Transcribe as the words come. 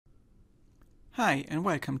Hi and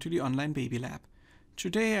welcome to the Online Baby Lab.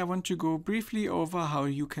 Today I want to go briefly over how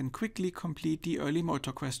you can quickly complete the Early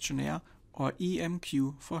Motor Questionnaire, or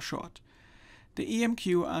EMQ for short. The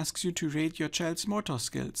EMQ asks you to rate your child's motor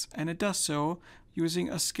skills, and it does so using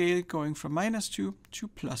a scale going from -2 to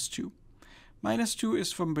 +2. -2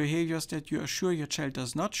 is for behaviors that you are sure your child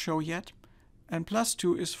does not show yet, and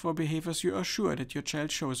 +2 is for behaviors you are sure that your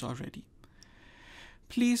child shows already.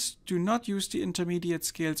 Please do not use the intermediate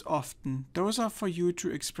scales often. Those are for you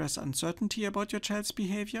to express uncertainty about your child's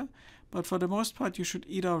behavior, but for the most part you should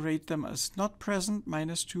either rate them as not present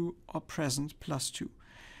 -2 or present +2.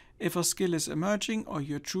 If a skill is emerging or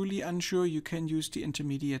you're truly unsure, you can use the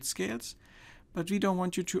intermediate scales, but we don't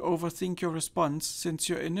want you to overthink your response since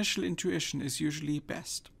your initial intuition is usually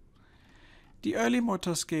best. The Early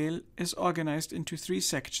Motor Scale is organized into 3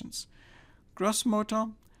 sections: gross motor,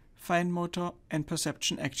 fine motor, and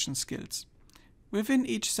perception action skills. Within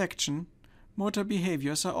each section, motor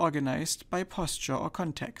behaviors are organized by posture or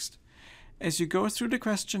context. As you go through the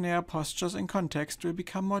questionnaire, postures and context will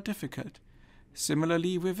become more difficult.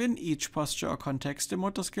 Similarly, within each posture or context, the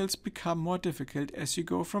motor skills become more difficult as you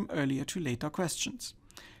go from earlier to later questions.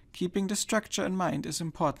 Keeping the structure in mind is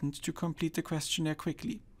important to complete the questionnaire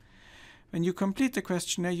quickly. When you complete the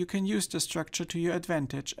questionnaire, you can use the structure to your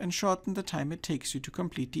advantage and shorten the time it takes you to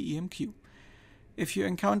complete the EMQ. If you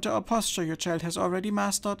encounter a posture your child has already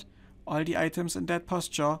mastered, all the items in that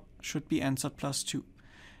posture should be answered +2.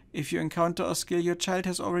 If you encounter a skill your child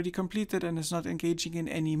has already completed and is not engaging in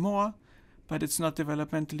any more, but it's not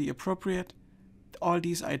developmentally appropriate, all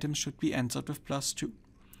these items should be answered with +2.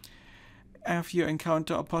 If you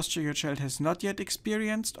encounter a posture your child has not yet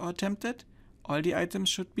experienced or attempted, all the items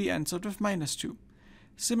should be answered with -2.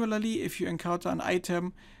 Similarly, if you encounter an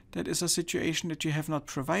item that is a situation that you have not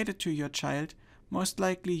provided to your child, most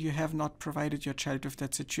likely you have not provided your child with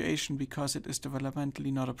that situation because it is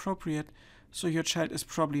developmentally not appropriate, so your child is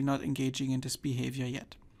probably not engaging in this behavior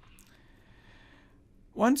yet.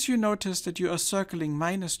 Once you notice that you are circling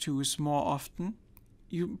 -2s more often,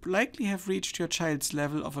 you likely have reached your child's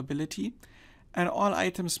level of ability, and all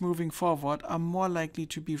items moving forward are more likely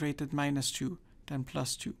to be rated -2 than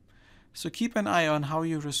 +2. So keep an eye on how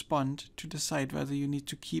you respond to decide whether you need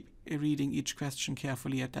to keep reading each question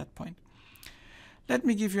carefully at that point. Let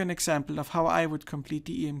me give you an example of how I would complete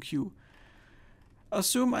the EMQ.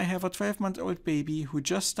 Assume I have a 12-month-old baby who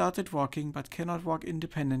just started walking but cannot walk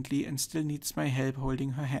independently and still needs my help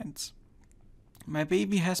holding her hands. My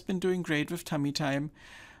baby has been doing great with tummy time,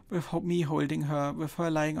 with me holding her, with her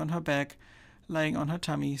lying on her back, lying on her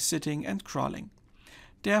tummy, sitting and crawling.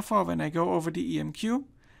 Therefore, when I go over the EMQ,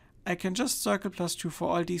 I can just circle +2 for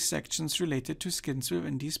all these sections related to skills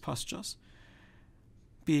within these postures.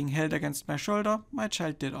 Being held against my shoulder, my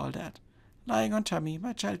child did all that. Lying on tummy,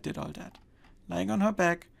 my child did all that. Lying on her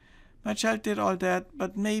back, my child did all that,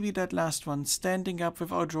 but maybe that last one, standing up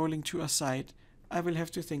without rolling to a side, I will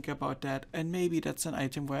have to think about that, and maybe that's an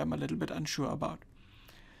item where I'm a little bit unsure about.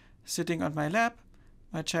 Sitting on my lap,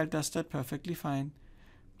 my child does that perfectly fine.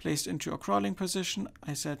 Placed into a crawling position,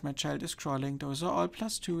 I said my child is crawling, those are all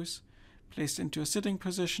 +2s. Placed into a sitting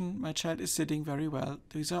position, my child is sitting very well,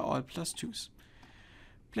 these are all +2s.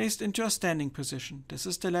 Placed into a standing position, this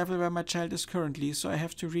is the level where my child is currently, so I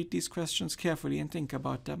have to read these questions carefully and think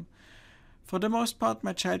about them. For the most part,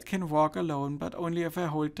 my child can walk alone, but only if I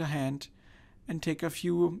hold the hand and take a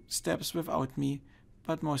few steps without me,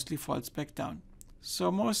 but mostly falls back down.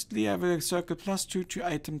 So mostly I will circle +2 to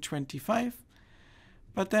item 25,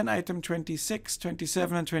 but then item 26,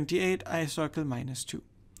 27 and 28 I circle -2.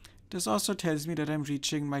 This also tells me that I'm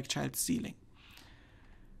reaching my child's ceiling.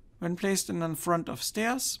 When placed in front of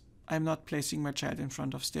stairs, I'm not placing my child in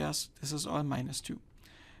front of stairs, this is all -2.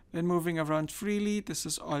 When moving around freely, this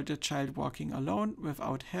is all the child walking alone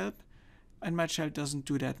without help, and my child doesn't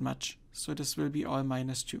do that much, so this will be all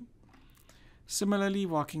 -2. Similarly,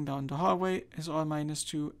 walking down the hallway is all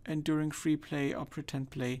 -2, and during free play or pretend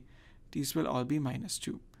play, these will all be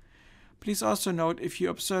 -2. Please also note, if you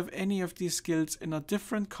observe any of these skills in a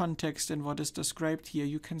different context than what is described here,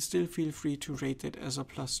 you can still feel free to rate it as a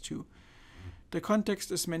 +2. The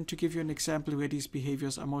context is meant to give you an example where these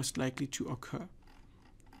behaviors are most likely to occur.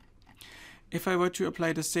 If I were to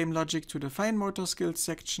apply the same logic to the fine motor skills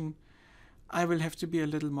section, I will have to be a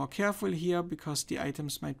little more careful here because the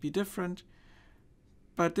items might be different.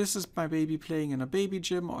 But this is my baby playing in a baby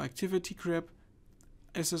gym or activity crib.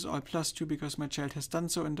 This is all +2 because my child has done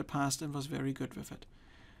so in the past and was very good with it.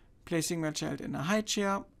 Placing my child in a high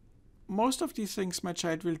chair. Most of these things my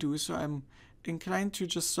child will do, so I'm inclined to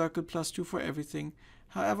just circle +2 for everything.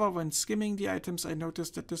 However, when skimming the items, I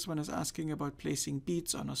noticed that this one is asking about placing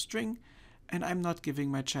beads on a string, and I'm not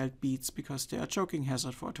giving my child beats because they are choking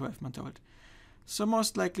hazard for a 12-month-old. So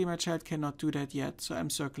most likely my child cannot do that yet, so I'm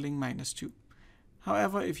circling -2.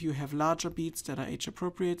 However, if you have larger beats that are age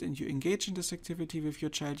appropriate and you engage in this activity with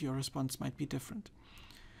your child, your response might be different.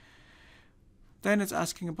 Then it's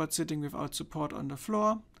asking about sitting without support on the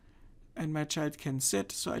floor, and my child can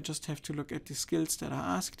sit, so I just have to look at the skills that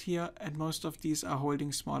are asked here, and most of these are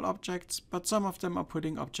holding small objects, but some of them are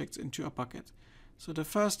putting objects into a bucket. So the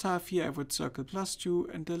first half here I would circle +2,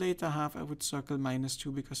 and the later half I would circle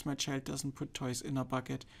 -2 because my child doesn't put toys in a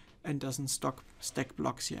bucket and doesn't stack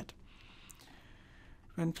blocks yet.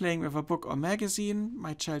 When playing with a book or magazine,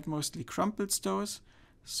 my child mostly crumples those,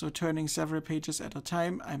 so turning several pages at a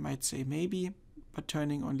time I might say maybe, but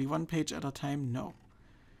turning only one page at a time, no.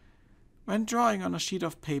 When drawing on a sheet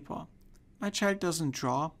of paper, my child doesn't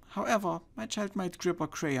draw, however, my child might grip a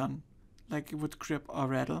crayon, like it would grip a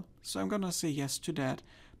rattle, so I'm gonna say yes to that,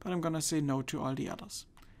 but I'm gonna say no to all the others.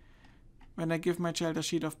 When I give my child a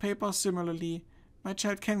sheet of paper, similarly, my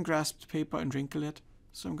child can grasp the paper and wrinkle it,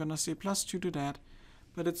 so I'm gonna say +2 to that,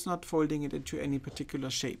 but it's not folding it into any particular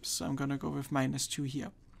shapes, so I'm gonna go with -2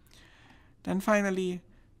 here. Then finally,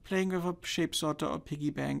 playing with a shape sorter or piggy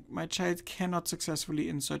bank, my child cannot successfully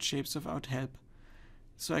insert shapes without help,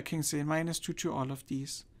 so I can say -2 to all of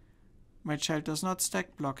these. My child does not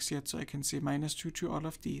stack blocks yet, so I can say -2 to all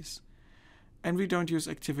of these. And we don't use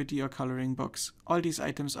activity or coloring books. All these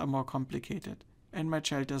items are more complicated, and my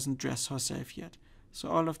child doesn't dress herself yet, so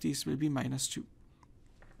all of these will be -2.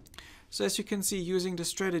 So as you can see, using the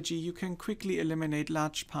strategy, you can quickly eliminate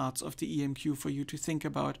large parts of the EMQ for you to think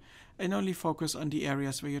about and only focus on the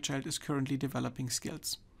areas where your child is currently developing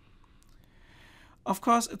skills. Of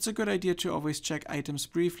course, it's a good idea to always check items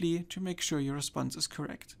briefly to make sure your response is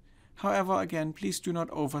correct. However, again, please do not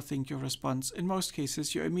overthink your response. In most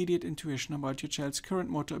cases, your immediate intuition about your child's current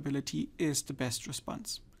motor ability is the best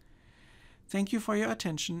response. Thank you for your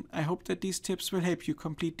attention. I hope that these tips will help you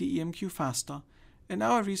complete the EMQ faster. In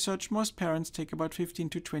our research, most parents take about 15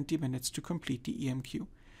 to 20 minutes to complete the EMQ.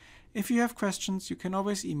 If you have questions, you can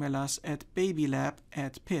always email us at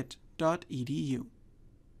babylab@pitt.edu.